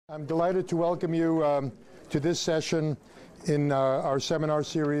I'm delighted to welcome you to this session in our seminar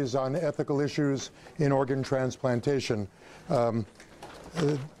series on ethical issues in organ transplantation. The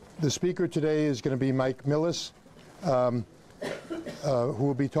speaker today is going to be Mike Millis, who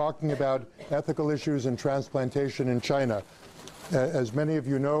will be talking about ethical issues in transplantation in China. As many of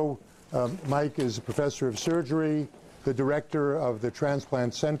you know, Mike is a professor of surgery, the director of the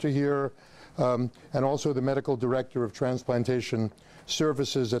Transplant Center here, and also the medical director of transplantation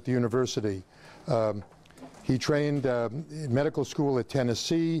services at the university. He trained in medical school at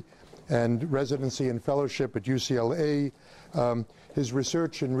Tennessee and residency and fellowship at UCLA. His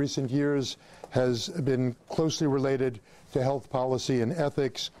research in recent years has been closely related to health policy and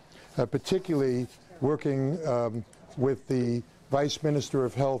ethics, particularly working with the Vice Minister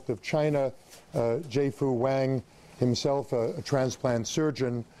of Health of China, Jiefu Wang, himself a transplant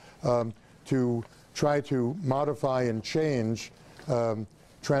surgeon, to try to modify and change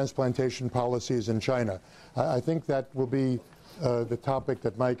transplantation policies in China. I think that will be the topic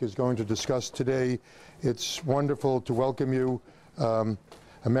that Mike is going to discuss today. It's wonderful to welcome you, a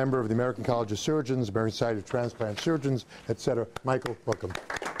member of the American College of Surgeons, American Society of Transplant Surgeons, etc. Michael, welcome.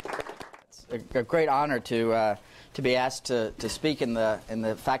 It's a great honor to be asked to speak in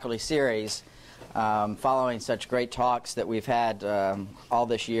the faculty series following such great talks that we've had all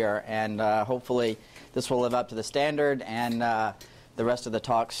this year, and hopefully this will live up to the standard, and the rest of the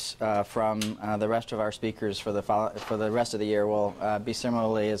talks from the rest of our speakers for the rest of the year will be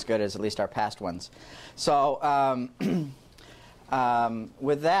similarly as good as at least our past ones. So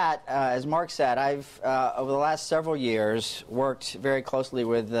with that, as Mark said, I've over the last several years worked very closely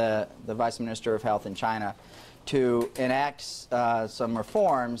with the Vice Minister of Health in China to enact some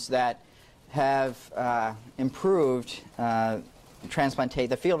reforms that have improved the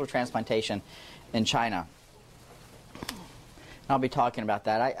field of transplantation in China. I'll be talking about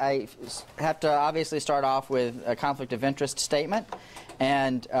that. I have to obviously start off with a conflict of interest statement,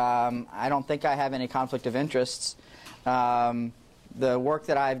 and I don't think I have any conflict of interests. The work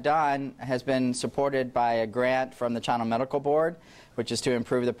that I've done has been supported by a grant from the China Medical Board, which is to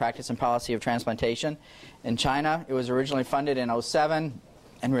improve the practice and policy of transplantation in China. It was originally funded in 2007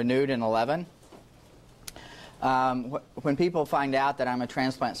 and renewed in 2011. When people find out that I'm a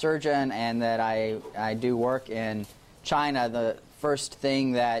transplant surgeon and that I do work in China, the first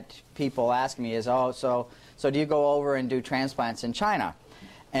thing that people ask me is, oh, so do you go over and do transplants in China?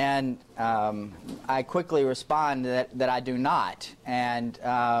 And I quickly respond that I do not. And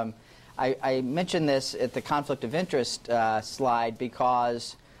I mention this at the conflict of interest slide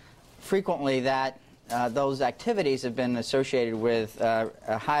because frequently those activities have been associated with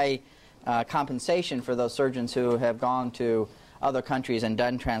a high compensation for those surgeons who have gone to other countries and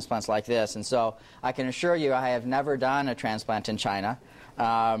done transplants like this. And so I can assure you I have never done a transplant in China,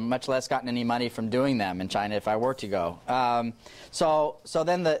 much less gotten any money from doing them in China if I were to go. So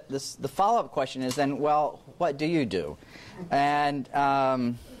then the follow-up question is then, well, what do you do? And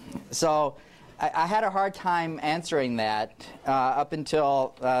so I had a hard time answering that up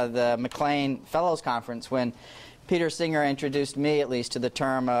until the MacLean Fellows Conference, when Peter Singer introduced me, at least, to the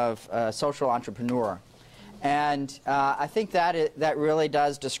term of social entrepreneur. And I think that really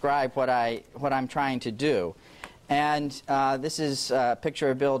does describe what I'm trying to do. And this is a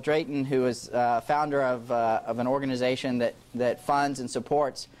picture of Bill Drayton, who is founder of an organization that funds and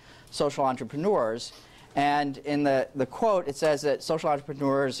supports social entrepreneurs. And in the quote, it says that social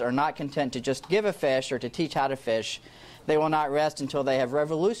entrepreneurs are not content to just give a fish or to teach how to fish. They will not rest until they have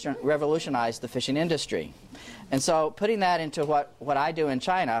revolutionized the fishing industry. And so putting that into what I do in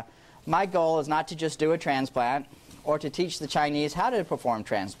China, my goal is not to just do a transplant or to teach the Chinese how to perform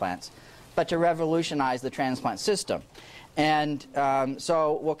transplants, but to revolutionize the transplant system. And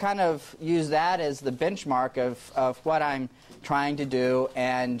so we'll kind of use that as the benchmark of what I'm trying to do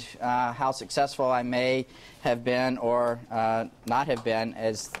and how successful I may have been or not have been,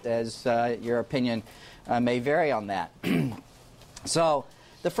 as your opinion may vary on that. So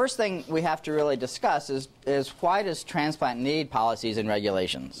the first thing we have to really discuss is why does transplant need policies and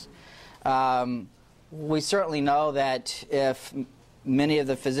regulations? We certainly know that if many of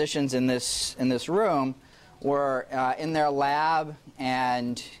the physicians in this room were in their lab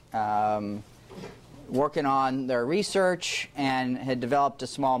and working on their research and had developed a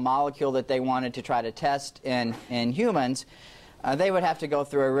small molecule that they wanted to try to test in humans, they would have to go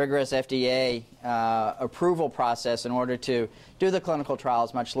through a rigorous FDA approval process in order to do the clinical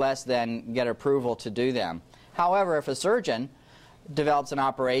trials, much less than get approval to do them. However, if a surgeon develops an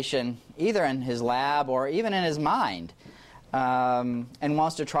operation either in his lab or even in his mind and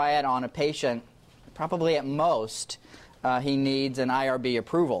wants to try it on a patient, probably at most he needs an IRB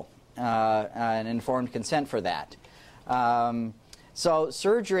approval, an informed consent for that. So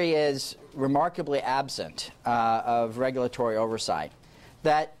surgery is remarkably absent of regulatory oversight.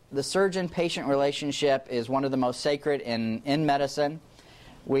 That the surgeon-patient relationship is one of the most sacred in medicine.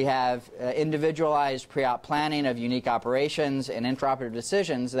 We have individualized pre-op planning of unique operations and intraoperative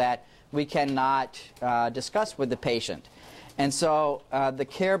decisions that we cannot discuss with the patient. And so the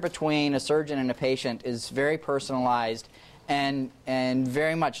care between a surgeon and a patient is very personalized and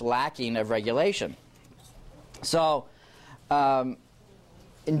very much lacking of regulation. So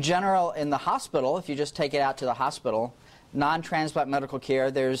in general, in the hospital, if you just take it out to the hospital, non-transplant medical care,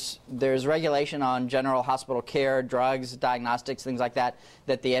 there's regulation on general hospital care, drugs, diagnostics, things like that,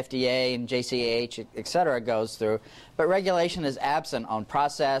 that the FDA and JCAH, et cetera, goes through. But regulation is absent on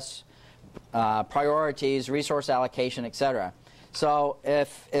process, priorities, resource allocation, et cetera. So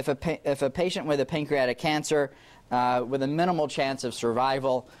if a patient with a pancreatic cancer with a minimal chance of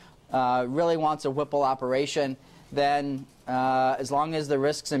survival really wants a Whipple operation, then as long as the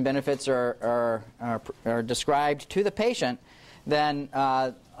risks and benefits are described to the patient, then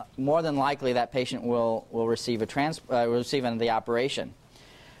more than likely that patient will receive the operation.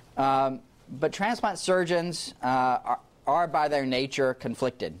 But transplant surgeons are by their nature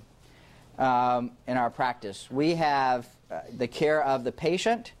conflicted in our practice. We have the care of the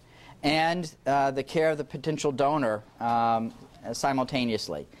patient and the care of the potential donor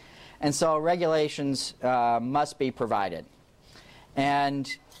simultaneously. And so regulations must be provided.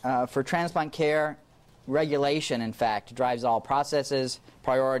 And for transplant care, regulation, in fact, drives all processes,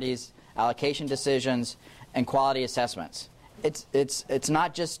 priorities, allocation decisions, and quality assessments. It's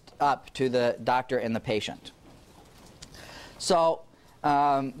not just up to the doctor and the patient. So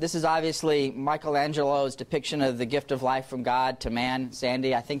this is obviously Michelangelo's depiction of the gift of life from God to man.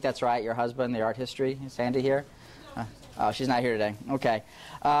 Sandy, I think that's right, your husband, the art history. Is Sandy here? Oh, she's not here today. Okay.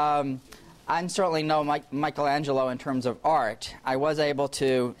 I'm certainly no Michelangelo in terms of art. I was able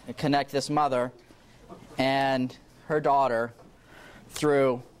to connect this mother and her daughter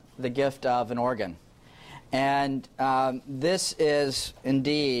through the gift of an organ. And this is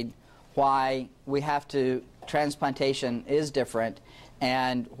indeed why we have to, transplantation is different,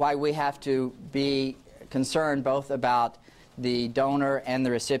 and why we have to be concerned both about the donor and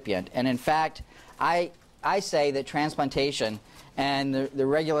the recipient. And in fact, I say that transplantation and the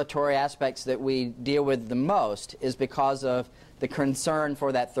regulatory aspects that we deal with the most is because of the concern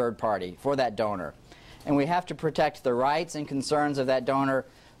for that third party, for that donor. And we have to protect the rights and concerns of that donor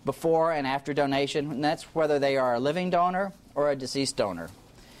before and after donation, and that's whether they are a living donor or a deceased donor.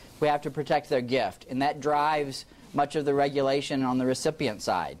 We have to protect their gift, and that drives much of the regulation on the recipient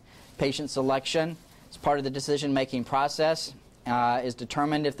side. Patient selection is part of the decision-making process, is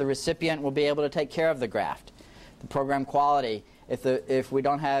determined if the recipient will be able to take care of the graft. The program quality, if we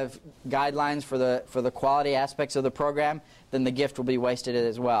don't have guidelines for the quality aspects of the program, then the gift will be wasted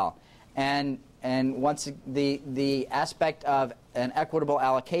as well. And once the aspect of an equitable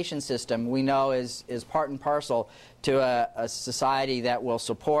allocation system, we know is part and parcel to a society that will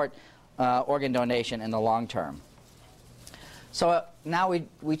support organ donation in the long term. So now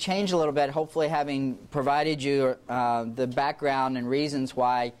we change a little bit, hopefully having provided you the background and reasons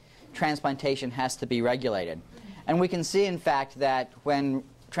why transplantation has to be regulated. And we can see, in fact, that when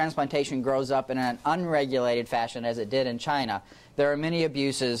transplantation grows up in an unregulated fashion, as it did in China, there are many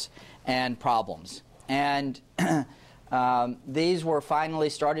abuses and problems. And these were finally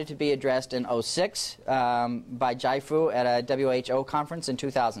started to be addressed in 2006 by Jaifu at a WHO conference in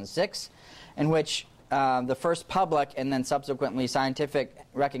 2006, in which the first public and then subsequently scientific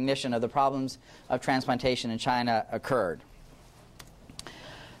recognition of the problems of transplantation in China occurred.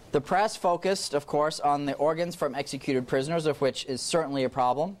 The press focused, of course, on the organs from executed prisoners, of which is certainly a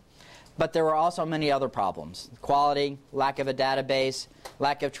problem. But there were also many other problems: quality, lack of a database,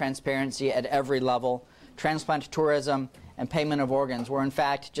 lack of transparency at every level, transplant tourism, and payment of organs were in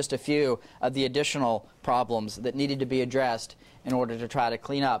fact just a few of the additional problems that needed to be addressed in order to try to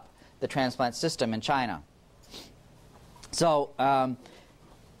clean up the transplant system in China. So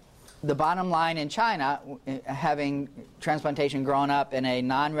the bottom line in China, having transplantation grown up in a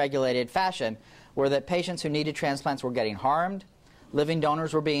non-regulated fashion, were that patients who needed transplants were getting harmed, living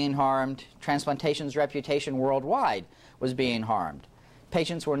donors were being harmed, transplantation's reputation worldwide was being harmed.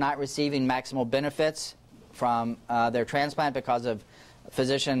 Patients were not receiving maximal benefits from their transplant because of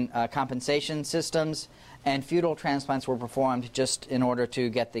physician compensation systems, and futile transplants were performed just in order to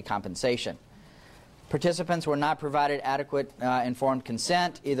get the compensation. Participants were not provided adequate informed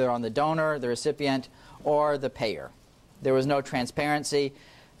consent, either on the donor, the recipient, or the payer. There was no transparency.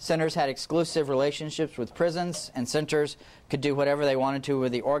 Centers had exclusive relationships with prisons, and centers could do whatever they wanted to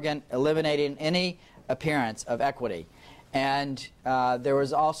with the organ, eliminating any appearance of equity. And there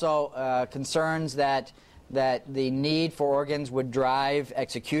was also concerns that the need for organs would drive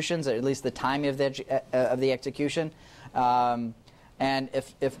executions, at least the time of the execution. And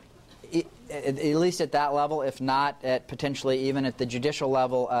if at least at that level, if not at potentially even at the judicial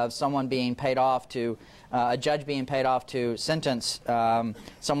level of someone being paid off to, a judge being paid off to sentence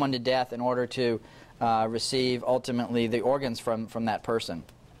someone to death in order to receive ultimately the organs from that person.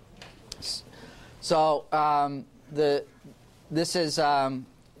 So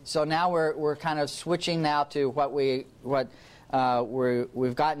so now we're kind of switching now to what we've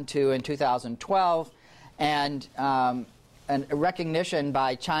gotten to in 2012, and a recognition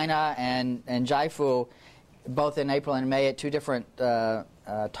by China and Jiafu, both in April and May at two different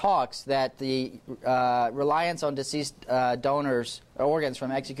talks, that the reliance on deceased donors' organs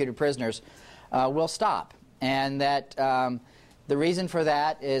from executed prisoners will stop, and that the reason for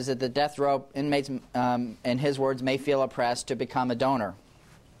that is that the death row inmates, in his words, may feel oppressed to become a donor.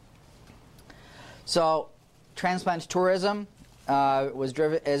 So, transplant tourism is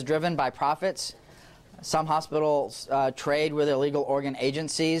driven by profits. Some hospitals trade with illegal organ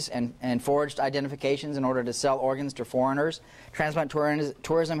agencies and forged identifications in order to sell organs to foreigners. Transplant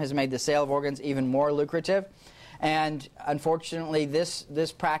tourism has made the sale of organs even more lucrative. And unfortunately,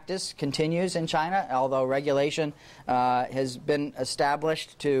 this practice continues in China, although regulation has been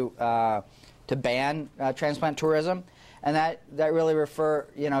established to ban transplant tourism. And that really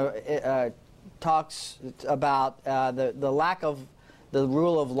talks about the lack of the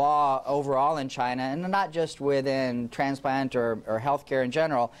rule of law overall in China, and not just within transplant or healthcare in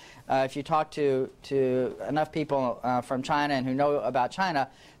general. If you talk to enough people from China and who know about China,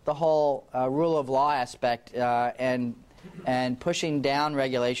 the whole rule of law aspect and pushing down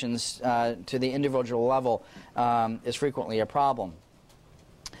regulations to the individual level is frequently a problem.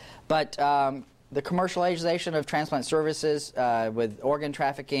 But the commercialization of transplant services with organ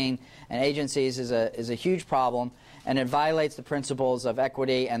trafficking and agencies is a huge problem, and it violates the principles of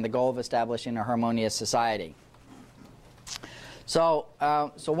equity and the goal of establishing a harmonious society. So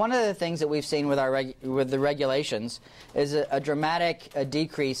one of the things that we've seen with the regulations is a dramatic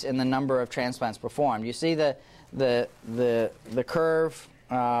decrease in the number of transplants performed. You see the curve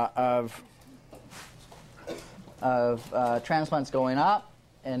of transplants going up,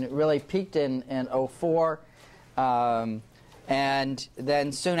 and it really peaked in 2004, and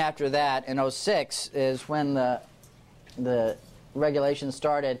then soon after that, in 2006, is when the regulations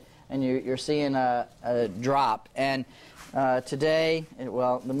started, and you're seeing a drop. And today,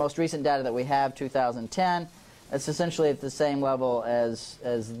 the most recent data that we have, 2010, it's essentially at the same level as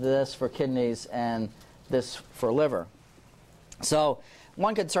this for kidneys and this for liver. So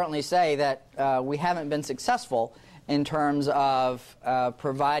one could certainly say that we haven't been successful in terms of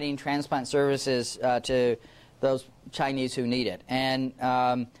providing transplant services to those Chinese who need it. And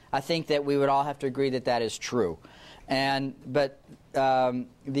I think that we would all have to agree that that is true. But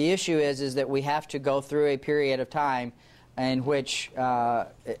the issue is that we have to go through a period of time in which to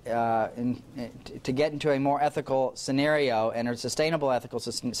get into a more ethical scenario and a sustainable ethical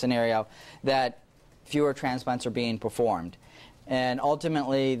scenario, that fewer transplants are being performed. And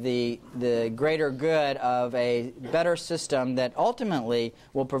ultimately, the greater good of a better system that ultimately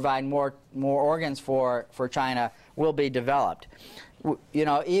will provide more organs for China will be developed.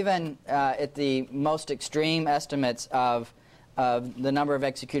 Even at the most extreme estimates of the number of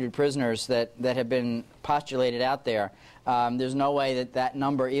executed prisoners that have been postulated out there, there's no way that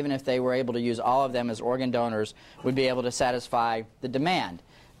number, even if they were able to use all of them as organ donors, would be able to satisfy the demand.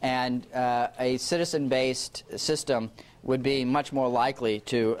 And a citizen-based system would be much more likely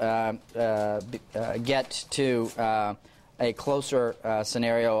to get to a closer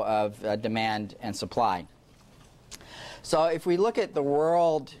scenario of demand and supply. So if we look at the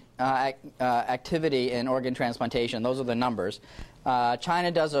world activity in organ transplantation, those are the numbers. China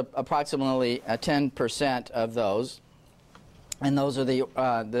does approximately 10% of those, and those are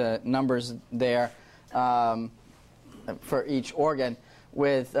the numbers there for each organ,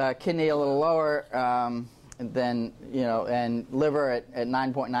 with kidney a little lower than, and liver at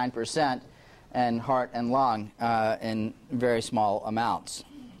 9.9%, and heart and lung in very small amounts.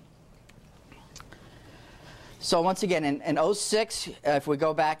 So once again, in 2006, if we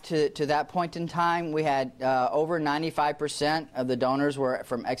go back to that point in time, we had over 95% of the donors were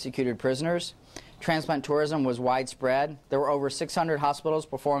from executed prisoners. Transplant tourism was widespread. There were over 600 hospitals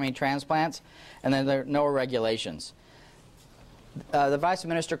performing transplants, and then there were no regulations. The Vice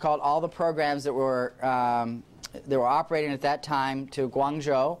Minister called all the programs that were they were operating at that time to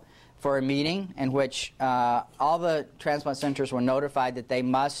Guangzhou for a meeting in which all the transplant centers were notified that they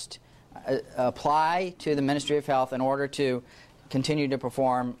must apply to the Ministry of Health in order to continue to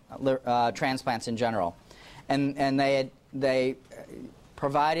perform transplants in general. And they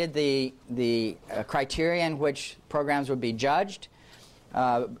provided the criteria in which programs would be judged,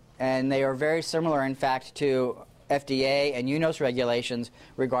 and they are very similar, in fact, to FDA and UNOS regulations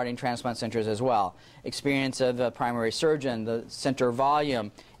regarding transplant centers as well. Experience of the primary surgeon, the center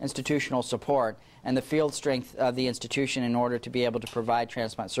volume, institutional support, and the field strength of the institution in order to be able to provide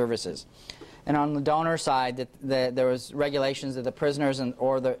transplant services. And on the donor side, there was regulations that the prisoners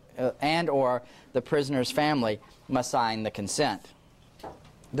or the prisoner's family must sign the consent.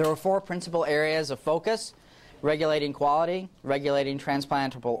 There were 4 principal areas of focus: regulating quality, regulating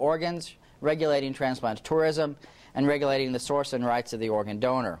transplantable organs, regulating transplant tourism, and regulating the source and rights of the organ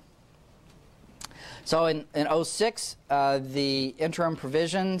donor. So in 2006, the interim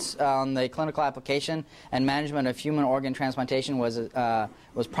provisions on the clinical application and management of human organ transplantation was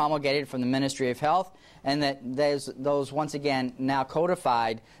promulgated from the Ministry of Health, and that those once again now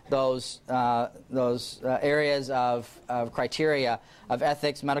codified those areas of criteria of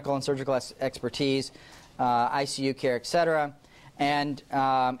ethics, medical and surgical expertise, ICU care, etc. And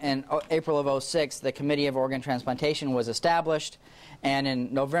in April of 2006, the Committee of Organ Transplantation was established, and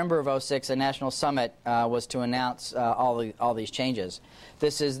in November of 2006, a national summit was to announce all these changes.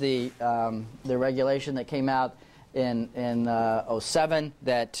 This is the regulation that came out in 2007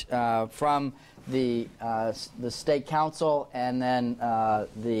 that from the State Council, and then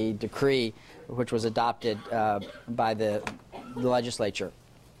the decree which was adopted by the legislature.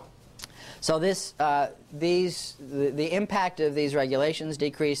 So the impact of these regulations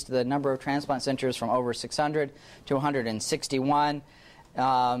decreased the number of transplant centers from over 600 to 161.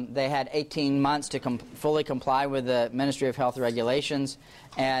 They had 18 months to fully comply with the Ministry of Health regulations,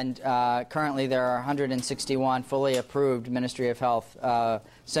 and currently there are 161 fully approved Ministry of Health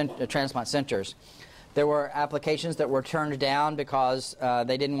transplant centers. There were applications that were turned down because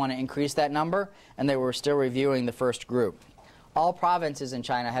they didn't want to increase that number, and they were still reviewing the first group. All provinces in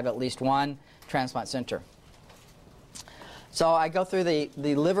China have at least one transplant center. So I go through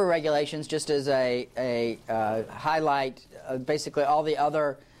the liver regulations just as a highlight. Basically, all the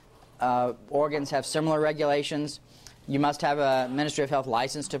other organs have similar regulations. You must have a Ministry of Health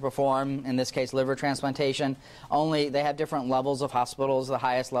license to perform, in this case, liver transplantation. They have different levels of hospitals. The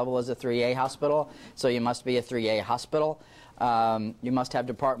highest level is a 3A hospital, so you must be a 3A hospital. You must have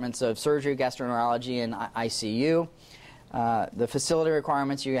departments of surgery, gastroenterology, and ICU. The facility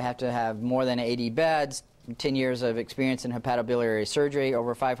requirements: you have to have more than 80 beds, 10 years of experience in hepatobiliary surgery,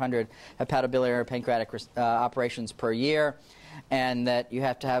 over 500 hepatobiliary pancreatic operations per year, and that you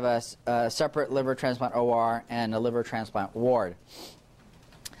have to have a separate liver transplant OR and a liver transplant ward.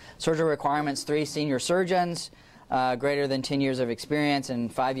 Surgery requirements: 3 senior surgeons, greater than 10 years of experience,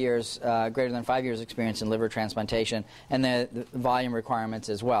 and 5 years, greater than 5 years experience in liver transplantation, and the volume requirements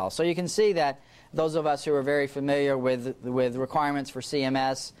as well. So you can see that those of us who are very familiar with requirements for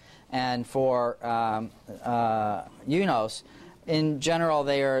CMS and for UNOS, in general,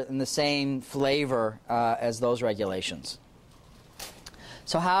 they are in the same flavor as those regulations.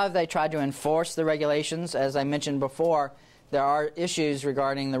 So how have they tried to enforce the regulations? As I mentioned before, there are issues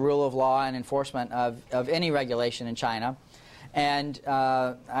regarding the rule of law and enforcement of any regulation in China. And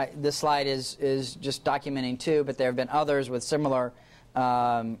this slide is just documenting 2, but there have been others with similar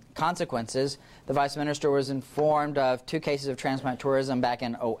consequences. The Vice Minister was informed of 2 cases of transplant tourism back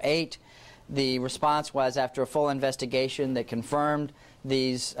in 2008. The response was, after a full investigation that confirmed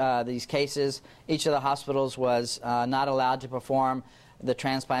these cases, each of the hospitals was not allowed to perform the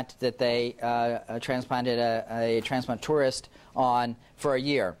transplant that they transplanted a transplant tourist on for a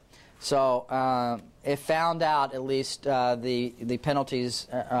year. So it found out, at least, the penalties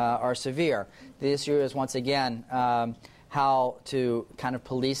are severe. The issue is, once again, how to kind of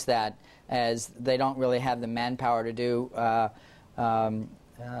police that, as they don't really have the manpower to do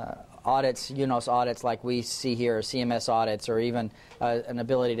audits, UNOS audits like we see here, or CMS audits, or even an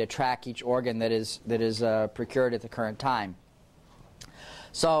ability to track each organ that is procured at the current time.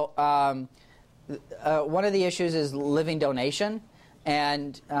 So one of the issues is living donation,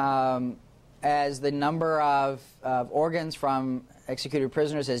 and as the number of organs from executed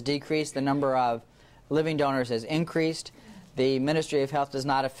prisoners has decreased, the number of living donors has increased. The Ministry of Health does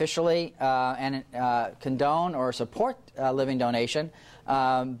not officially condone or support living donation,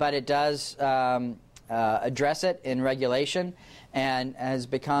 but it does address it in regulation, and has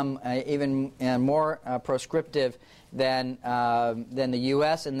become even more proscriptive than the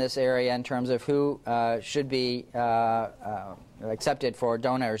U.S. in this area in terms of who should be accepted for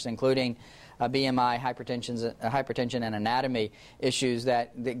donors, including BMI, hypertension, and anatomy issues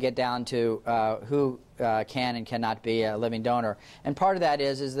that get down to who can and cannot be a living donor. And part of that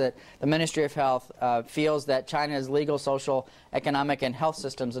is that the Ministry of Health feels that China's legal, social, economic, and health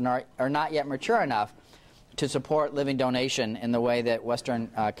systems are not yet mature enough to support living donation in the way that Western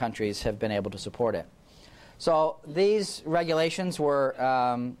countries have been able to support it. So these regulations were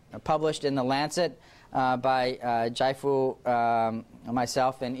published in The Lancet by Jaifu,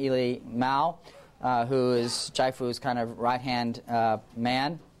 myself, and Ili Mao, who is Jaifu's kind of right-hand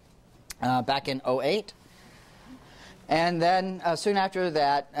man, back in '08. And then soon after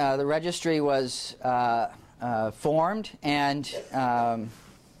that, the registry was formed, and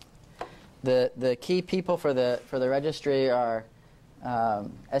the key people for the registry are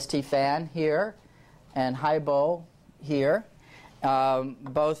St. Fan here and Haibo here.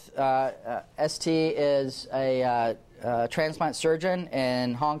 Both ST is a transplant surgeon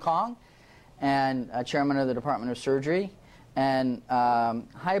in Hong Kong and chairman of the Department of Surgery. And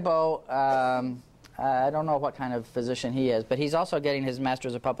Haibo, I don't know what kind of physician he is, but he's also getting his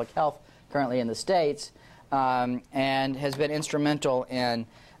Master's of Public Health currently in the States, and has been instrumental in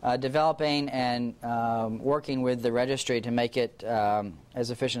developing and working with the registry to make it as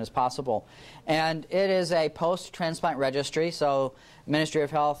efficient as possible. And it is a post-transplant registry, so Ministry of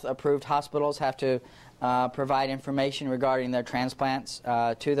Health approved hospitals have to provide information regarding their transplants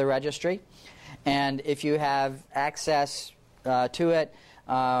to the registry. And if you have access to it,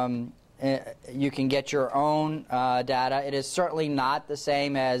 you can get your own data. It is certainly not the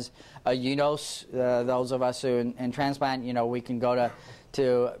same as a UNOS. Those of us who in transplant, we can go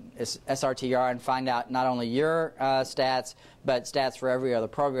to SRTR and find out not only your stats, but stats for every other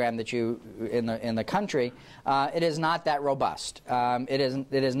program that you in the country. It is not that robust. It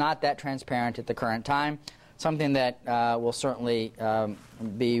is not that transparent at the current time. Something that we'll certainly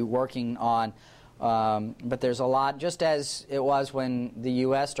be working on. But there's a lot, just as it was when the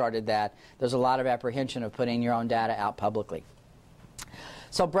U.S. started that, there's a lot of apprehension of putting your own data out publicly.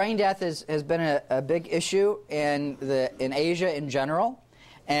 So brain death has been a big issue in Asia in general,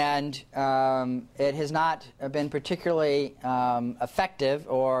 and it has not been particularly effective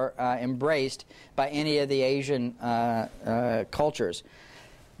or embraced by any of the Asian cultures.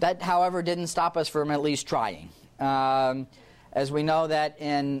 That, however, didn't stop us from at least trying. As we know that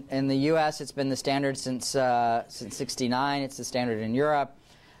in the U.S. it's been the standard since '69. It's the standard in Europe.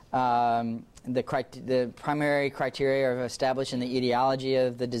 The primary criteria are establishing the etiology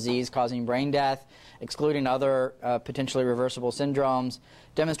of the disease causing brain death, excluding other potentially reversible syndromes,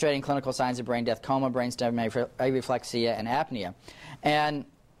 demonstrating clinical signs of brain death, coma, brainstem areflexia, and apnea. And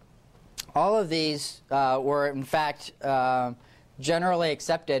all of these were, in fact, generally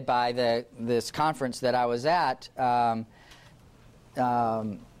accepted by this conference that I was at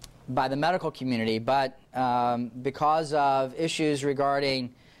by the medical community, but because of issues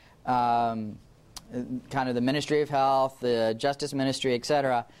regarding kind of the Ministry of Health, the Justice Ministry,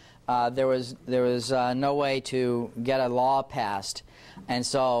 etc., there was no way to get a law passed, and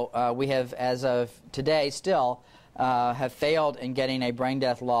so we have, as of today, still have failed in getting a brain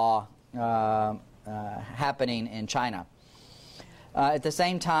death law happening in China. At the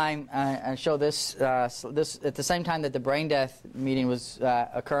same time, I show this at the same time that the brain death meeting was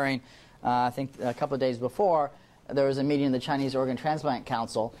occurring, I think a couple of days before, there was a meeting of the Chinese Organ Transplant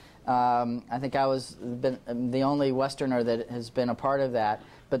Council. I think I was the only Westerner that has been a part of that,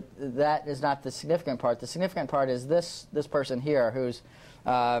 but that is not the significant part. The significant part is this person here, who's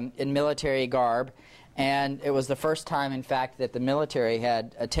in military garb, and it was the first time, in fact, that the military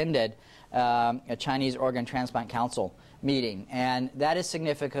had attended a Chinese Organ Transplant Council meeting. And that is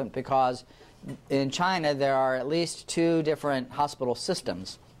significant because in China there are at least two different hospital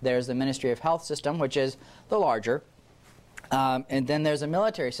systems. There's the Ministry of Health system, which is the larger, and then there's a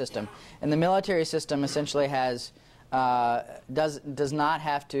military system. And the military system essentially has does not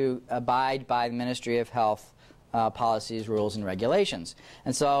have to abide by the Ministry of Health policies, rules, and regulations.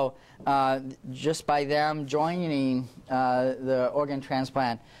 And so just by them joining the Organ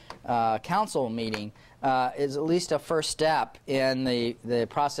Transplant Council meeting is at least a first step in the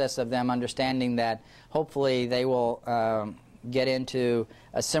process of them understanding that hopefully they will get into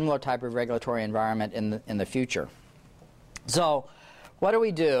a similar type of regulatory environment in the future. So what do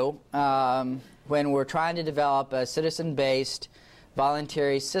we do when we're trying to develop a citizen-based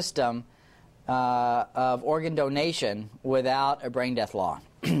voluntary system of organ donation without a brain death law?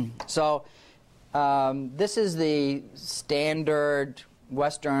 So this is the standard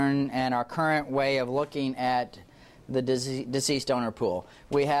Western and our current way of looking at the deceased donor pool.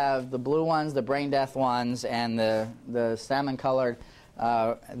 We have the blue ones, the brain death ones, and the salmon colored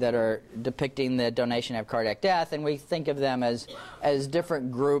that are depicting the donation of cardiac death, and we think of them as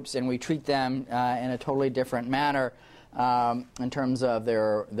different groups, and we treat them in a totally different manner in terms of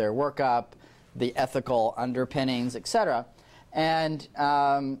their workup, the ethical underpinnings, etc. And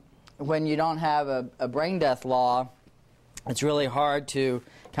when you don't have a brain death law, it's really hard to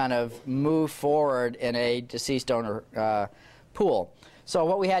kind of move forward in a deceased donor pool. So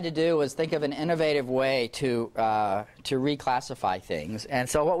what we had to do was think of an innovative way to reclassify things. And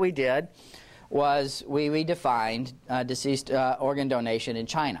so what we did was we defined deceased organ donation in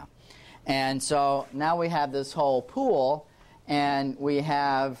China. And so now we have this whole pool, and we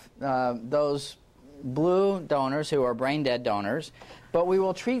have those blue donors who are brain dead donors, but we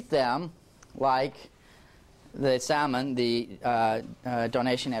will treat them like the salmon, the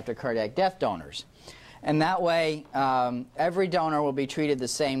donation after cardiac death donors. And that way, every donor will be treated the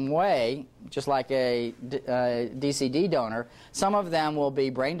same way, just like a DCD donor. Some of them will be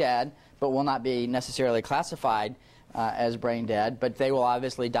brain dead, but will not be necessarily classified as brain dead, but they will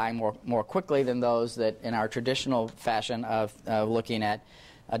obviously die more quickly than those that in our traditional fashion of looking at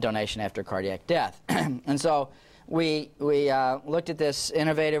a donation after cardiac death. And so we looked at this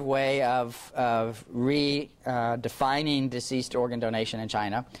innovative way of redefining deceased organ donation in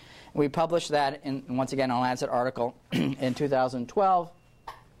China. We published that, once again, on a Lancet article in 2012,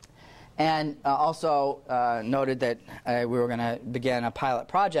 and also noted that we were going to begin a pilot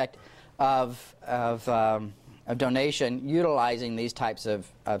project of donation utilizing these types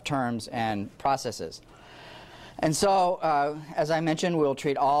of terms and processes. And so, as I mentioned, we'll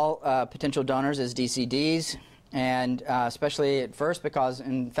treat all potential donors as DCDs, and especially at first because,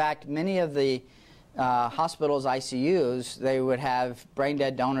 in fact, many of the hospitals' ICUs, they would have brain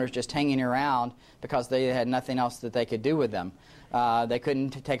dead donors just hanging around because they had nothing else that they could do with them. They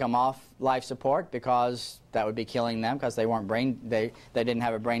couldn't take them off life support because that would be killing them because they weren't they didn't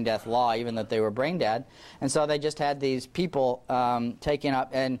have a brain death law even that they were brain dead, and so they just had these people taking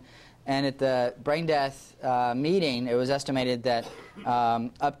up. And at the brain death meeting, it was estimated that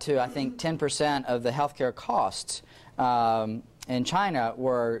up to, I think, 10% of the healthcare costs in China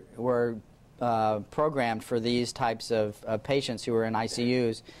were programmed for these types of patients who were in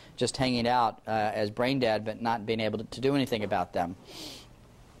ICUs just hanging out as brain dead but not being able to do anything about them.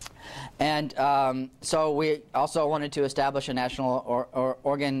 And so we also wanted to establish a national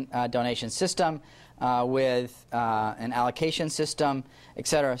organ donation system with an allocation system,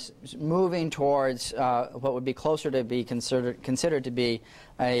 etc., moving towards what would be closer to be considered to be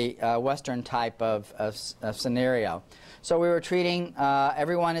a Western type of scenario. So we were treating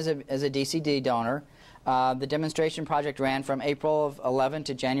everyone as a DCD donor. The demonstration project ran from April of 11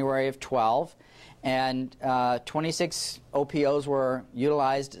 to January of 12, and 26 OPOs were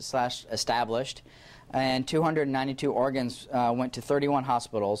utilized / established, and 292 organs went to 31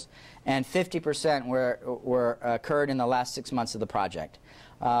 hospitals, and 50% were occurred in the last 6 months of the project.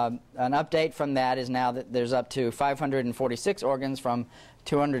 An update from that is now that there's up to 546 organs from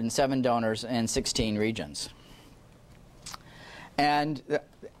 207 donors in 16 regions. And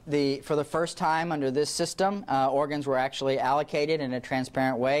for the first time under this system, organs were actually allocated in a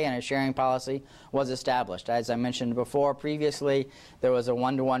transparent way, and a sharing policy was established. As I mentioned before, previously there was a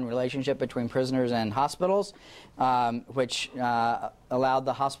one-to-one relationship between prisoners and hospitals, which allowed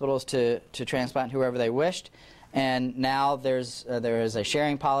the hospitals to transplant whoever they wished. And now there is a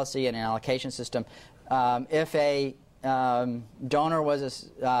sharing policy and an allocation system. If a donor was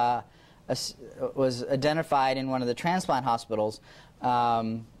identified in one of the transplant hospitals,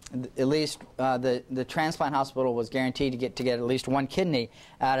 at least the transplant hospital was guaranteed to get at least one kidney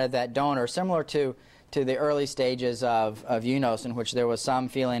out of that donor, similar to the early stages of UNOS, in which there was some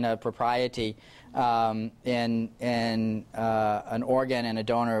feeling of propriety in an organ and a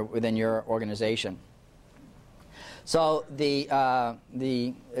donor within your organization. So the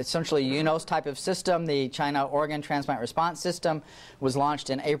essentially UNOS type of system, the China Organ Transplant Response System, was launched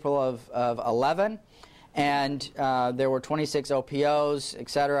in April of 11, and there were 26 OPOs,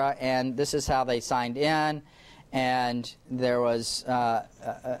 etc. And this is how they signed in, and there was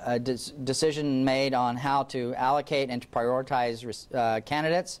a decision made on how to allocate and to prioritize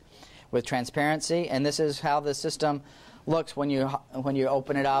candidates with transparency. And this is how the system looks when you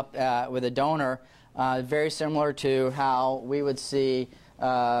open it up with a donor. Very similar to how we would see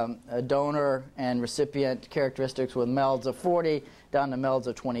a donor and recipient characteristics with MELDs of 40 down to MELDs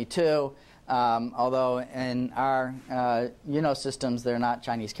of 22, although in our UNOS systems they're not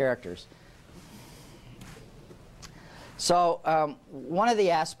Chinese characters. So one of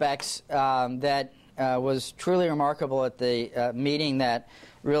the aspects that was truly remarkable at the meeting that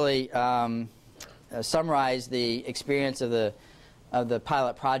really summarized the experience of the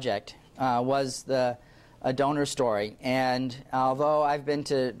pilot project was a donor story. And although I've been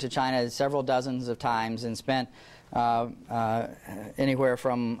to China several dozens of times and spent anywhere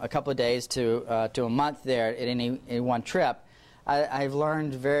from a couple of days to a month there at any one trip, I've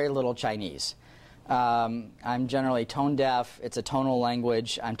learned very little Chinese. I'm generally tone deaf. It's a tonal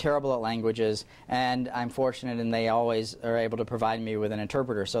language. I'm terrible at languages, and I'm fortunate and they always are able to provide me with an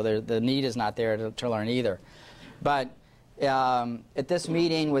interpreter, so the need is not there to learn either. But at this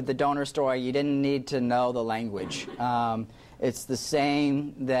meeting with the donor story, you didn't need to know the language. It's the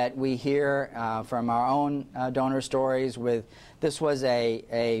same that we hear from our own donor stories. This was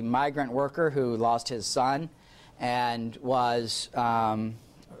a migrant worker who lost his son and was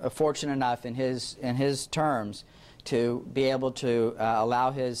fortunate enough in his terms to be able to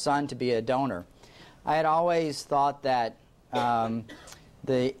allow his son to be a donor. I had always thought that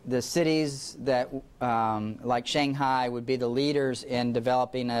the cities that like Shanghai would be the leaders in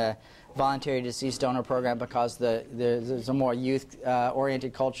developing a voluntary deceased donor program because there's a more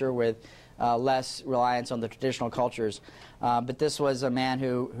youth-oriented culture with less reliance on the traditional cultures. But this was a man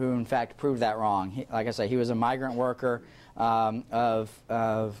who in fact proved that wrong. Like I say, he was a migrant worker of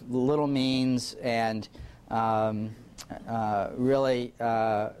little means and really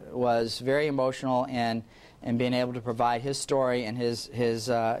was very emotional in being able to provide his story and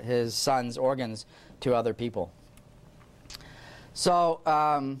his son's organs to other people. So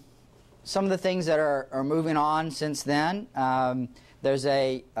some of the things that are moving on since then, there's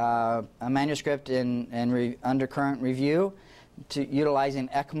a manuscript under current review utilizing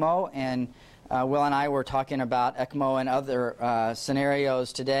ECMO, and Will and I were talking about ECMO and other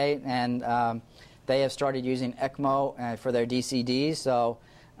scenarios today, and they have started using ECMO for their DCDs. So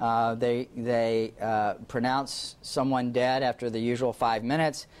they pronounce someone dead after the usual 5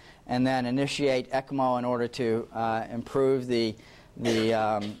 minutes, and then initiate ECMO in order to improve the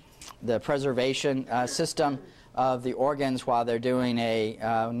preservation system of the organs while they're doing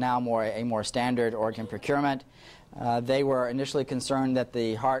a more standard organ procurement. They were initially concerned that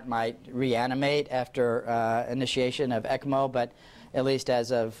the heart might reanimate after initiation of ECMO, but at least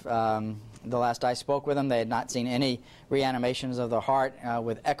as of the last I spoke with them, they had not seen any reanimations of the heart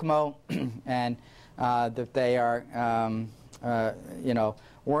with ECMO, and that they are,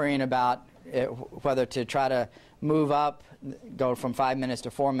 worrying about whether to try to move up, go from 5 minutes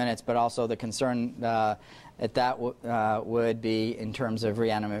to 4 minutes, but also the concern that would be in terms of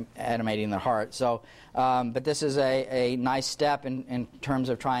reanimating the heart. So, but this is a nice step in terms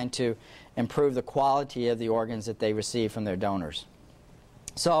of trying to improve the quality of the organs that they receive from their donors.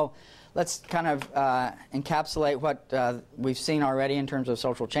 So let's kind of encapsulate what we've seen already in terms of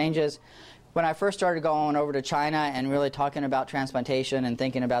social changes. When I first started going over to China and really talking about transplantation and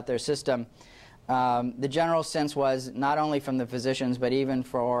thinking about their system, the general sense was not only from the physicians, but even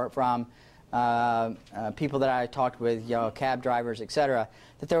from people that I talked with, cab drivers, etc.,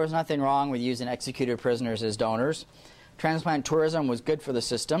 that there was nothing wrong with using executed prisoners as donors. Transplant tourism was good for the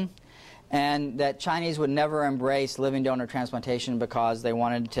system, and that Chinese would never embrace living donor transplantation because they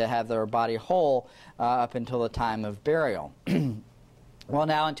wanted to have their body whole up until the time of burial. Well,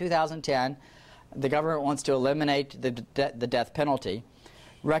 now in 2010, the government wants to eliminate the death penalty.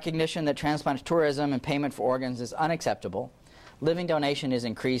 Recognition that transplant tourism and payment for organs is unacceptable. Living donation is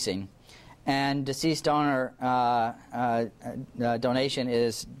increasing. And deceased donor donation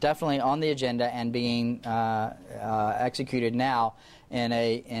is definitely on the agenda and being executed now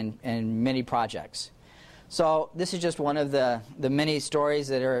in many projects. So this is just one of the many stories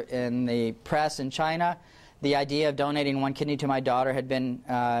that are in the press in China. The idea of donating one kidney to my daughter had been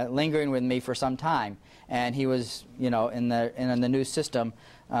lingering with me for some time, and he was, in the new system,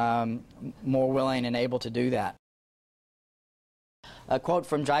 more willing and able to do that. A quote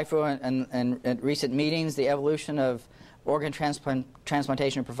from Jaifu in recent meetings: "The evolution of organ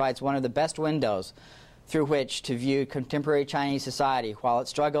transplantation provides one of the best windows through which to view contemporary Chinese society while it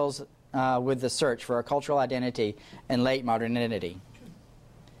struggles with the search for a cultural identity in late modernity."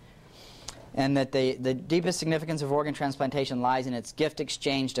 And that the deepest significance of organ transplantation lies in its gift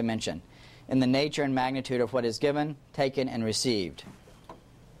exchange dimension, in the nature and magnitude of what is given, taken, and received.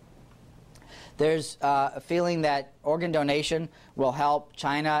 There's a feeling that organ donation will help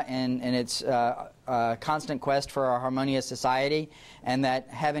China in its constant quest for a harmonious society, and that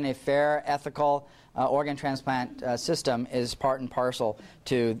having a fair, ethical organ transplant system is part and parcel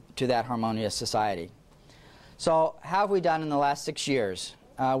to that harmonious society. So how have we done in the last 6 years?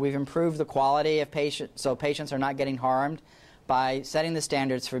 we've improved the quality of patients, so patients are not getting harmed by setting the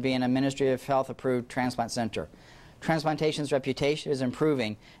standards for being a Ministry of Health approved transplant center. Transplantation's reputation is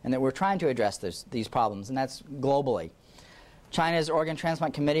improving, and that we're trying to address these problems, and that's globally. China's Organ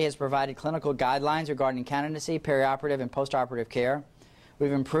Transplant Committee has provided clinical guidelines regarding candidacy, perioperative, and postoperative care.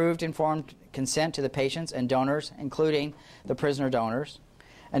 We've improved informed consent to the patients and donors, including the prisoner donors,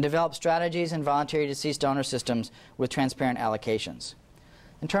 and developed strategies and voluntary deceased donor systems with transparent allocations.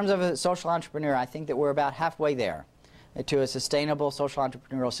 In terms of a social entrepreneur, I think that we're about halfway there to a sustainable social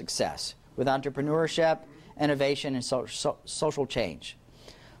entrepreneurial success with entrepreneurship, innovation, and social change.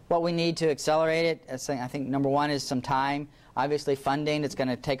 What we need to accelerate it, I think number one is some time. Obviously funding, it's going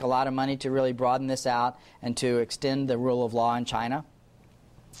to take a lot of money to really broaden this out and to extend the rule of law in China.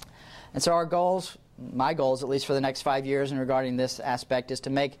 And so our goals, my goals at least for the next 5 years in regarding this aspect, is to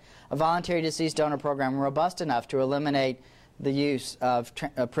make a voluntary deceased donor program robust enough to eliminate the use of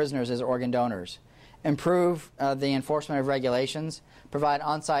prisoners as organ donors, improve the enforcement of regulations, provide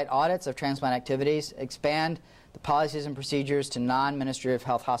on-site audits of transplant activities, expand the policies and procedures to non-Ministry of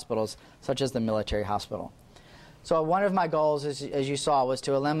Health hospitals such as the military hospital. So one of my goals, as you saw, was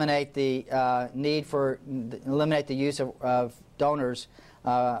to eliminate the eliminate the use of donors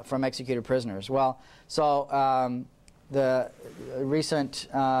from executed prisoners. Well, so the recent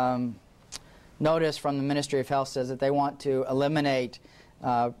notice from the Ministry of Health says that they want to eliminate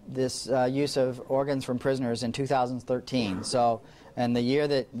this use of organs from prisoners in 2013. So, and the year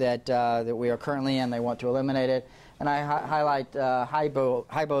that we are currently in, they want to eliminate it. And I highlight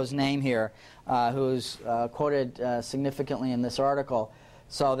Haibo's name here, who's quoted significantly in this article,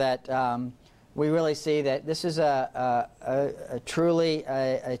 so that we really see that this is truly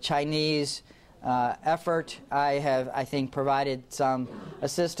a Chinese effort. I think, provided some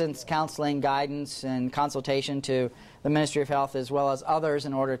assistance, counseling, guidance, and consultation to the Ministry of Health as well as others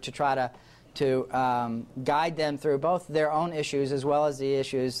in order to try to guide them through both their own issues as well as the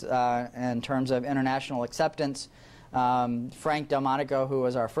issues in terms of international acceptance. Frank Delmonico, who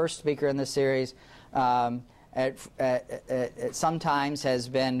was our first speaker in this series, sometimes has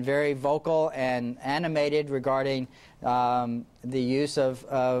been very vocal and animated regarding the use of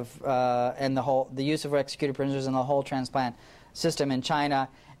the use of executed prisoners in the whole transplant system in China,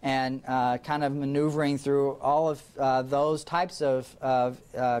 and kind of maneuvering through all of those types of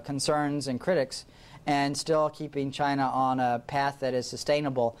concerns and critics, and still keeping China on a path that is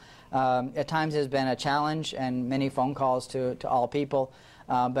sustainable. At times has been a challenge and many phone calls to all people,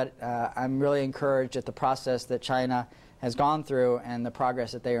 but I'm really encouraged at the process that China has gone through and the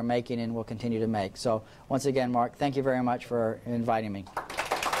progress that they are making and will continue to make. So once again, Mark, thank you very much for inviting me.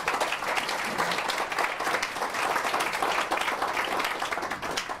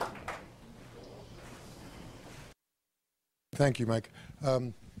 Thank you, Mike.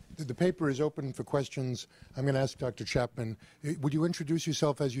 The paper is open for questions. I'm going to ask Dr. Chapman. Would you introduce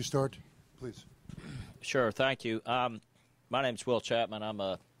yourself as you start, please? Sure, thank you. My name is Will Chapman. I'm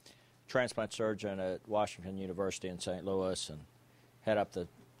a transplant surgeon at Washington University in St. Louis and head up the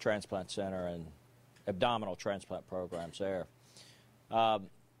Transplant Center and abdominal transplant programs there.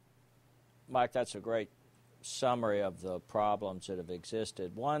 Mike, that's a great summary of the problems that have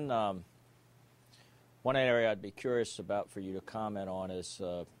existed. One area I'd be curious about for you to comment on is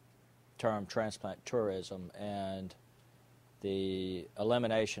the term transplant tourism and the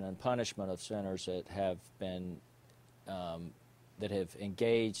elimination and punishment of centers that have been that have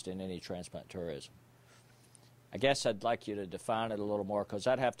engaged in any transplant tourism. I guess I'd like you to define it a little more, because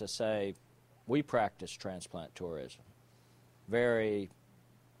I'd have to say we practice transplant tourism very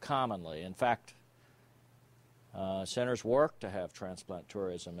commonly. In fact, centers work to have transplant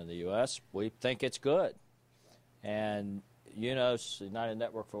tourism in the U.S. We think it's good. And UNOS, the United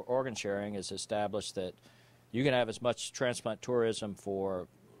Network for Organ Sharing, has established that you can have as much transplant tourism for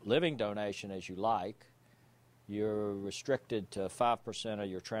living donation as you like. You're restricted to 5% of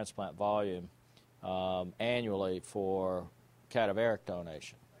your transplant volume annually for cadaveric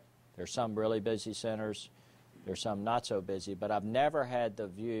donation. There's some really busy centers, there's some not so busy, but I've never had the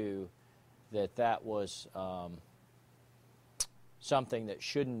view that that was something that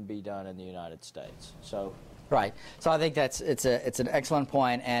shouldn't be done in the United States. So, right. So I think it's an excellent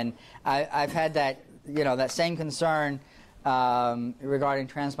point, and I've had that that same concern regarding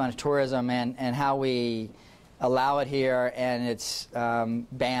transplant tourism and how we allow it here, and it's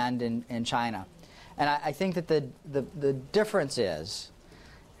banned in China. And I think that the difference is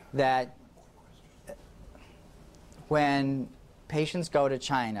that when patients go to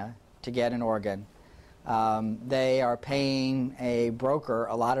China to get an organ, they are paying a broker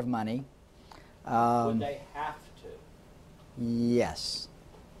a lot of money. would they have to? Yes.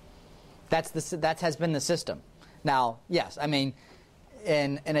 That has been the system. Now, yes, I mean,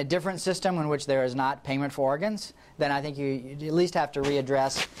 in a different system in which there is not payment for organs, then I think you at least have to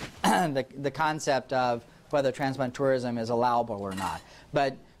readdress the concept of whether transplant tourism is allowable or not.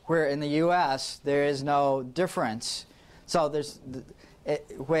 But where in the U.S. there is no difference. So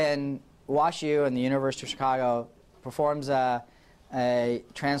when WashU and the University of Chicago performs a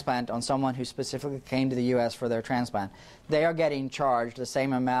transplant on someone who specifically came to the U.S. for their transplant, they are getting charged the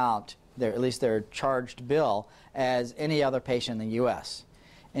same amount, at least their charged bill, as any other patient in the U.S.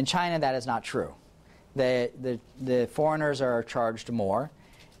 In China, that is not true. The foreigners are charged more.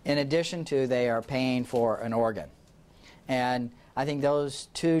 In addition to, they are paying for an organ. And I think those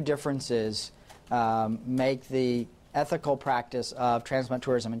two differences make the ethical practice of transplant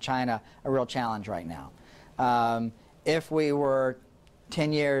tourism in China a real challenge right now. If we were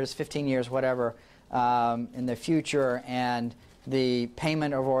 10 years, 15 years, whatever, in the future and the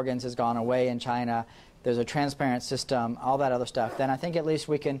payment of organs has gone away in China, there's a transparent system, all that other stuff, then I think at least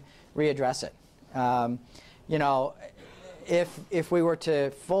we can readdress it. You know, if we were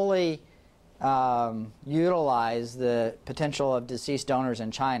to fully utilize the potential of deceased donors in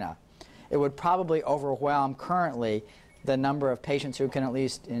China, it would probably overwhelm currently the number of patients who can at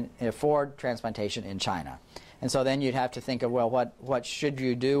least afford transplantation in China. And so then you'd have to think of, well, what should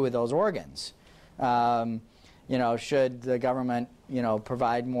you do with those organs? You know, should the government, you know,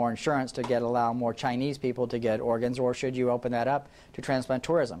 provide more insurance to allow more Chinese people to get organs, or should you open that up to transplant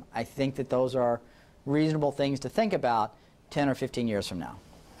tourism? I think that those are reasonable things to think about 10 or 15 years from now.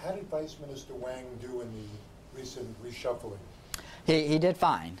 How did Vice Minister Wang do in the recent reshuffling? He did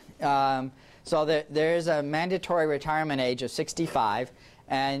fine. So there is a mandatory retirement age of 65,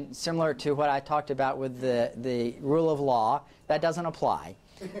 and similar to what I talked about with the rule of law, that doesn't apply.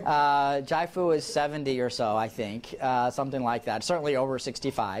 Jai-Fu is 70 or so, I think, something like that, certainly over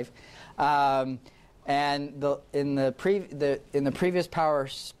 65. And in the previous power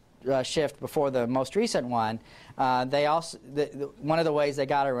shift before the most recent one, they also one of the ways they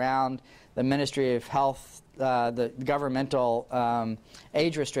got around the Ministry of Health, the governmental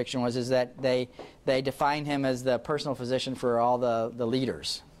age restriction is that they defined him as the personal physician for all the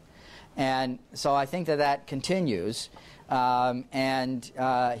leaders, and so I think that continues, and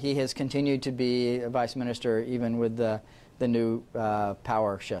he has continued to be a vice minister even with the new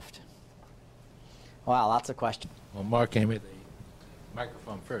power shift. Wow, lots of questions. Well, Mark gave me the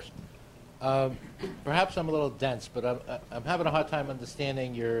microphone first. Perhaps I'm a little dense, but I'm having a hard time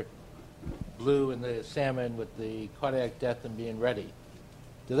understanding your blue and the salmon with the cardiac death and being ready.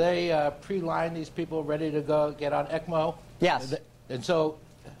 Do they pre-line these people ready to go get on ECMO? Yes. And so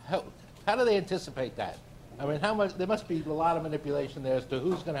how do they anticipate that? I mean, how much? There must be a lot of manipulation there as to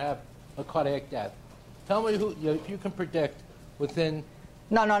who's going to have a cardiac death. Tell me who, if you can predict within.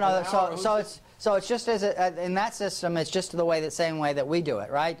 No. So it's just in that system. It's just the same way that we do it,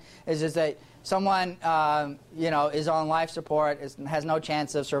 right? Is that someone is on life support, has no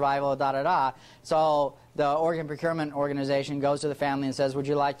chance of survival, So the organ procurement organization goes to the family and says, "Would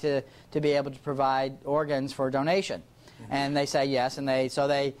you like to be able to provide organs for donation?" Mm-hmm. And they say yes, and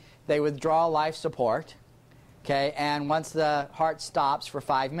they withdraw life support. Okay, and once the heart stops for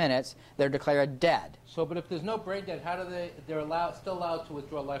 5 minutes, they're declared dead. So, but if there's no brain dead, how do they're still allowed to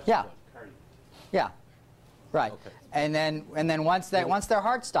withdraw life yeah. support? Yeah, right. Okay. And then once their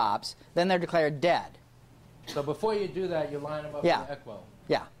heart stops, then they're declared dead. So before you do that, you line them up yeah. with ECMO.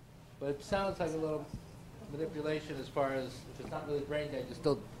 Yeah. But it sounds like a little manipulation as far as if it's not really brain dead, you're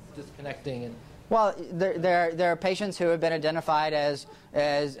still disconnecting and. Well, there are patients who have been identified as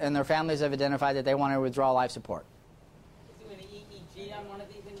and their families have identified that they want to withdraw life support. Is there an EEG on one of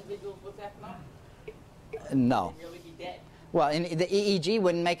these individuals with ECMO? No. They'd really be dead. Well, the EEG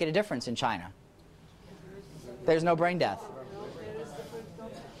wouldn't make it a difference in China. There's no brain death.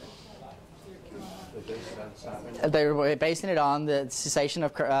 They're basing it on the cessation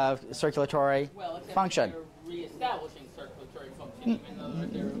of circulatory function. They're reestablishing circulatory function, even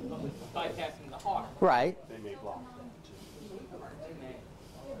though they're bypassing the heart. Right. They may block.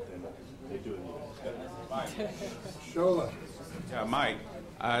 They do it. Shola. Yeah, Mike,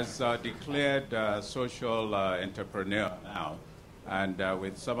 as declared social entrepreneur now, and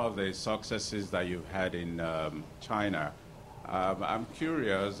with some of the successes that you've had in China, I'm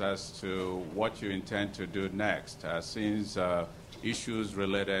curious as to what you intend to do next, since issues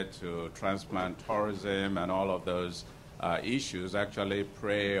related to transplant tourism and all of those issues actually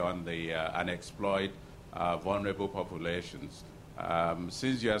prey on the and exploit vulnerable populations.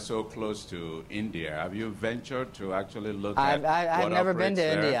 Since you are so close to India, have you ventured to actually look I've at what never been to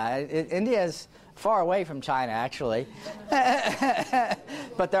operates there? India. India is far away from China, actually.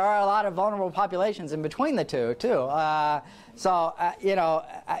 But there are a lot of vulnerable populations in between the two, too.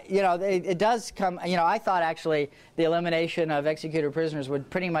 It does come. I thought actually the elimination of executed prisoners would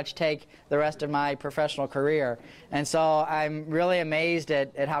pretty much take the rest of my professional career, and so I'm really amazed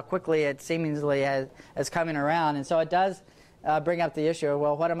at how quickly it seemingly has coming around. And so it does bring up the issue of,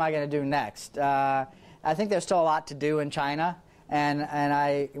 well, what am I going to do next? I think there's still a lot to do in China. And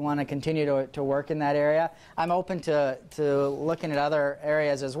I want to continue to work in that area. I'm open to looking at other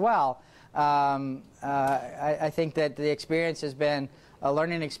areas as well. I think that the experience has been a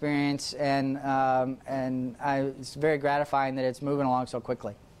learning experience, and it's very gratifying that it's moving along so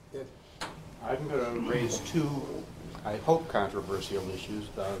quickly. I'm going to raise two, I hope, controversial issues.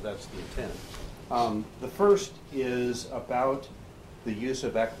 That's the intent. The first is about the use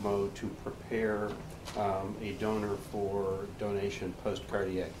of ECMO to prepare a donor for donation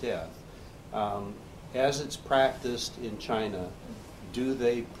post-cardiac death. As it's practiced in China, do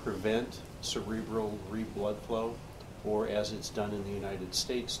they prevent cerebral reblood flow? Or as it's done in the United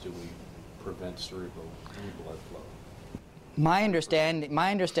States, do we prevent cerebral reblood flow? My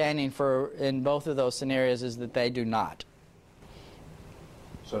understanding in both of those scenarios is that they do not.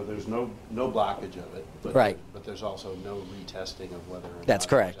 So there's no blockage of it, but, right. But there's also no retesting of whether or not that's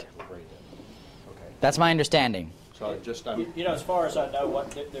correct. brain death. Okay. That's my understanding. So just as far as I know,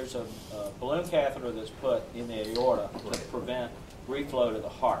 there's a balloon catheter that's put in the aorta to prevent reflow to the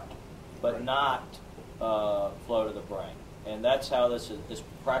heart, but not flow to the brain. And that's how this is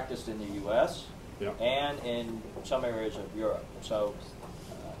practiced in the U.S. and in some areas of Europe. So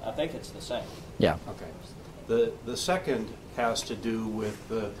I think it's the same. Yeah. Okay. The second has to do with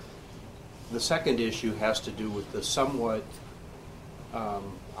the second issue has to do with the somewhat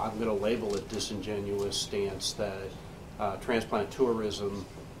I'm going to label it disingenuous stance that transplant tourism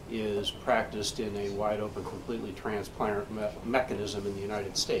is practiced in a wide open, completely transparent mechanism in the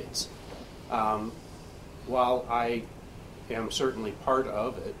United States. While I am certainly part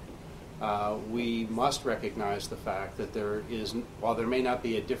of it, we must recognize the fact that while there may not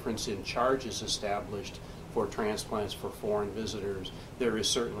be a difference in charges established for transplants for foreign visitors, there is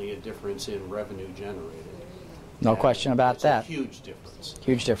certainly a difference in revenue generated. No question about that. It's a huge difference.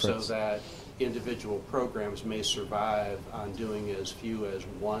 Huge difference. So that individual programs may survive on doing as few as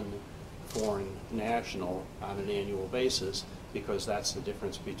one foreign national on an annual basis, because that's the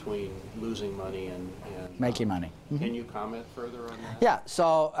difference between losing money and making money. Mm-hmm. Can you comment further on that? Yeah,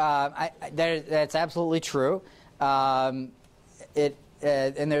 so that's absolutely true. And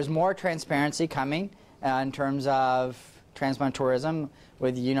there's more transparency coming in terms of transplant tourism,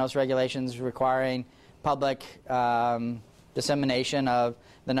 with UNOS regulations requiring public dissemination of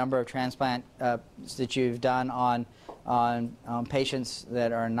the number of transplants that you've done on patients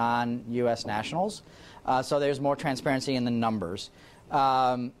that are non-U.S. nationals. So there's more transparency in the numbers.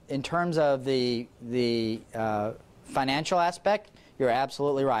 In terms of the financial aspect, you're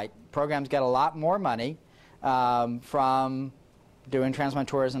absolutely right. Programs get a lot more money from doing transplant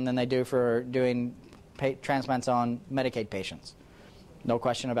tourism than they do for doing transplants on Medicaid patients. No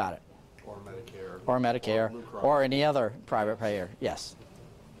question about it. Or Medicare, or any other private payer, yes.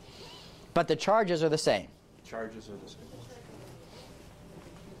 But the charges are the same. Charges are the same.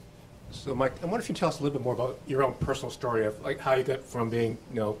 So, Mike, I wonder if you tell us a little bit more about your own personal story of how you got from being,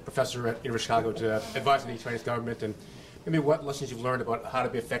 professor at University of Chicago to advising the Chinese government, and maybe what lessons you've learned about how to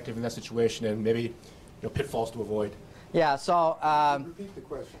be effective in that situation, and maybe pitfalls to avoid. Yeah. So. Repeat the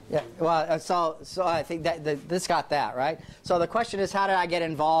question. Yeah. Well, so I think that this got that right. So the question is, how did I get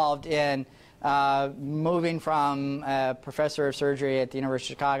involved in moving from a professor of surgery at the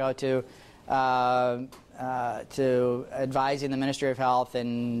University of Chicago to advising the Ministry of Health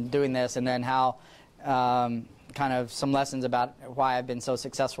and doing this, and then how kind of some lessons about why I've been so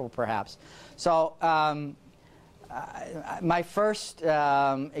successful, perhaps. So my first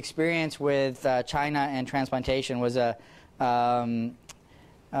experience with China and transplantation was a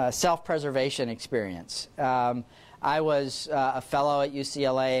self-preservation experience. I was a fellow at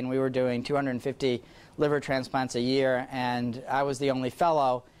UCLA, and we were doing 250 liver transplants a year, and I was the only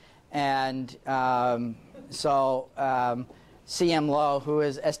fellow. And so C.M. Lowe, who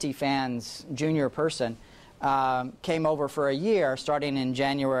is St. Fan's junior person, came over for a year, starting in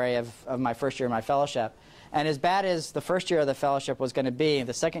January of my first year of my fellowship. And as bad as the first year of the fellowship was going to be,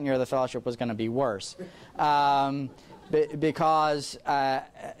 the second year of the fellowship was going to be worse. Because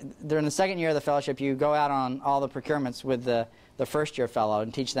during the second year of the fellowship, you go out on all the procurements with the first-year fellow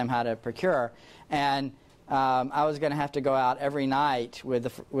and teach them how to procure. And I was going to have to go out every night with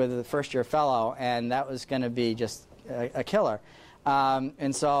the first-year fellow, and that was going to be just a killer.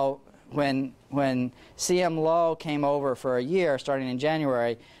 And so when CM Lowe came over for a year, starting in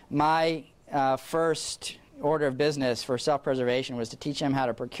January, my first order of business for self-preservation was to teach him how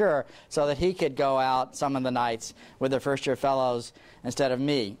to procure so that he could go out some of the nights with the first-year fellows instead of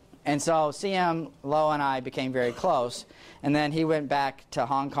me. And so CM Lowe and I became very close, and then he went back to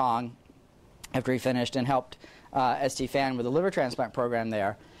Hong Kong after he finished and helped St. Fan with the liver transplant program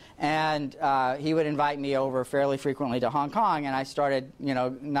there. And he would invite me over fairly frequently to Hong Kong, and I started,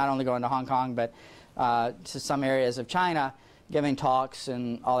 not only going to Hong Kong, but to some areas of China, giving talks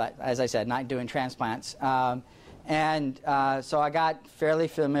and all that, as I said, not doing transplants. So I got fairly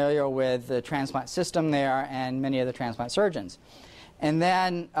familiar with the transplant system there and many of the transplant surgeons. And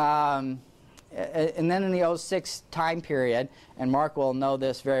then in the 06 time period, and Mark will know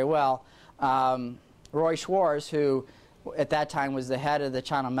this very well, Roy Schwartz, who at that time was the head of the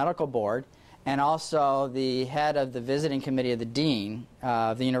China Medical Board and also the head of the visiting committee of the dean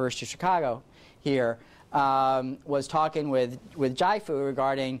of the University of Chicago here, was talking with Jai-Fu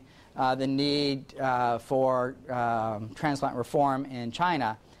regarding the need for transplant reform in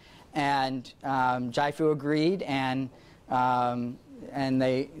China. And Jai-Fu agreed, and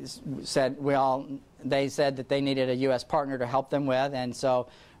they said that they needed a U.S. partner to help them with. And so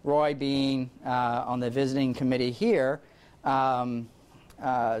Roy, being on the visiting committee here,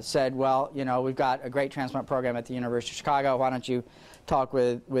 said, well, we've got a great transplant program at the University of Chicago. Why don't you talk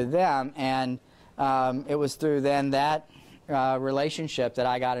with them? And it was through then that relationship that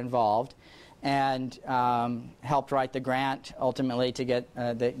I got involved and helped write the grant ultimately to get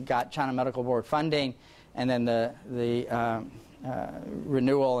that got China Medical Board funding, and then the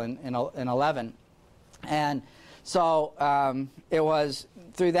renewal in 11. And so it was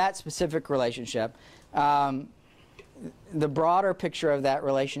through that specific relationship. The broader picture of that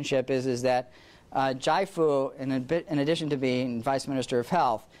relationship is that Jai-Fu, in addition to being Vice Minister of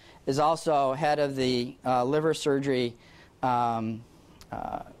Health, is also head of the liver surgery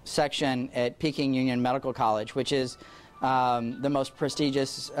section at Peking Union Medical College, which is the most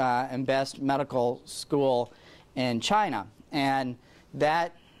prestigious and best medical school in China. And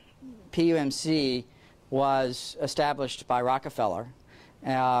that PUMC was established by Rockefeller,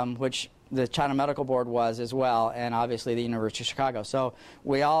 which the China Medical Board was as well, and obviously the University of Chicago. So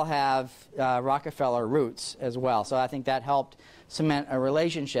we all have Rockefeller roots as well. So I think that helped cement a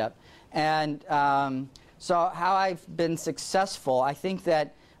relationship. And so how I've been successful, I think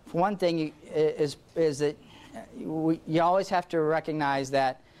that one thing is that you always have to recognize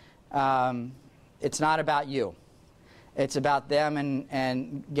that it's not about you. It's about them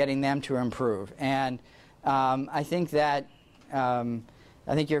and getting them to improve. And I think that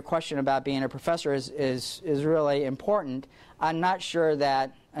I think your question about being a professor is really important. I'm not sure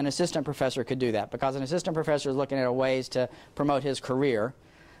that an assistant professor could do that, because an assistant professor is looking at ways to promote his career,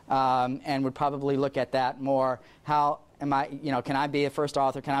 and would probably look at that more. How am I? Can I be a first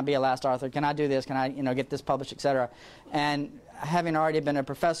author? Can I be a last author? Can I do this? Can I get this published, etc. And having already been a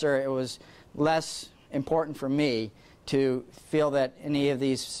professor, it was less important for me to feel that any of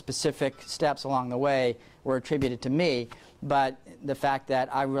these specific steps along the way were attributed to me, but the fact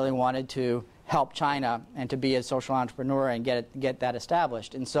that I really wanted to help China and to be a social entrepreneur and get that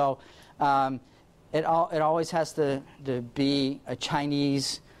established. And so it always has to be a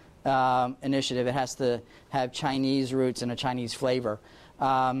Chinese initiative. It has to have Chinese roots and a Chinese flavor.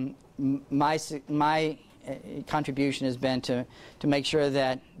 My contribution has been to make sure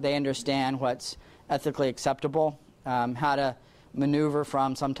that they understand what's ethically acceptable, how to maneuver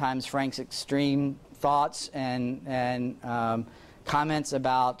from sometimes Frank's extreme thoughts and comments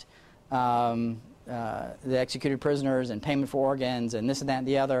about the executed prisoners and payment for organs and this and that and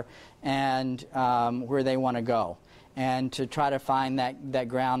the other, and where they want to go, and to try to find that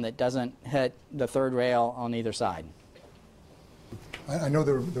ground that doesn't hit the third rail on either side. I know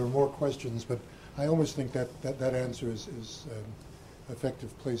there are more questions, but I almost think that answer is an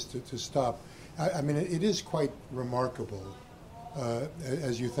effective place to stop. I mean, it is quite remarkable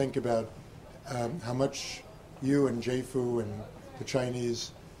as you think about how much you and Jai-Fu and the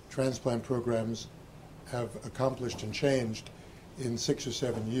Chinese transplant programs have accomplished and changed in 6 or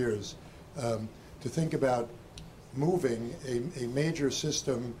 7 years. To think about moving a major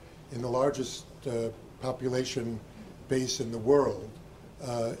system in the largest population base in the world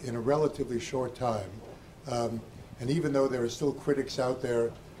in a relatively short time. And even though there are still critics out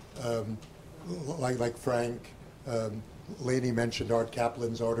there, like Frank, Laney mentioned Art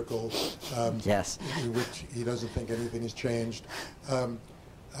Kaplan's article, yes, in which he doesn't think anything has changed.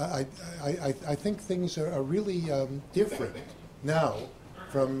 I think things are really different now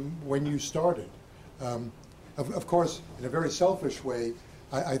from when you started. Of course, in a very selfish way,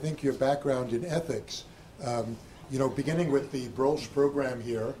 I think your background in ethics, you know, beginning with the Broch program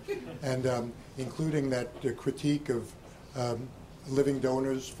here, and including that critique of living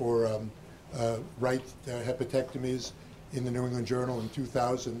donors for right hepatectomies in the New England Journal in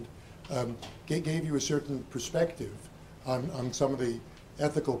 2000, gave you a certain perspective on some of the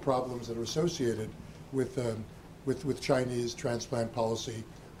ethical problems that are associated with Chinese transplant policy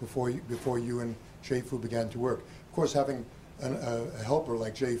before you and Jay Fu began to work. Of course, having a helper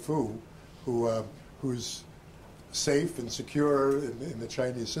like Jay Fu, who's safe and secure in the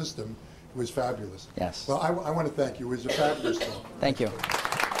Chinese system, was fabulous. Yes. Well, I want to thank you. It was a fabulous talk. Thank you.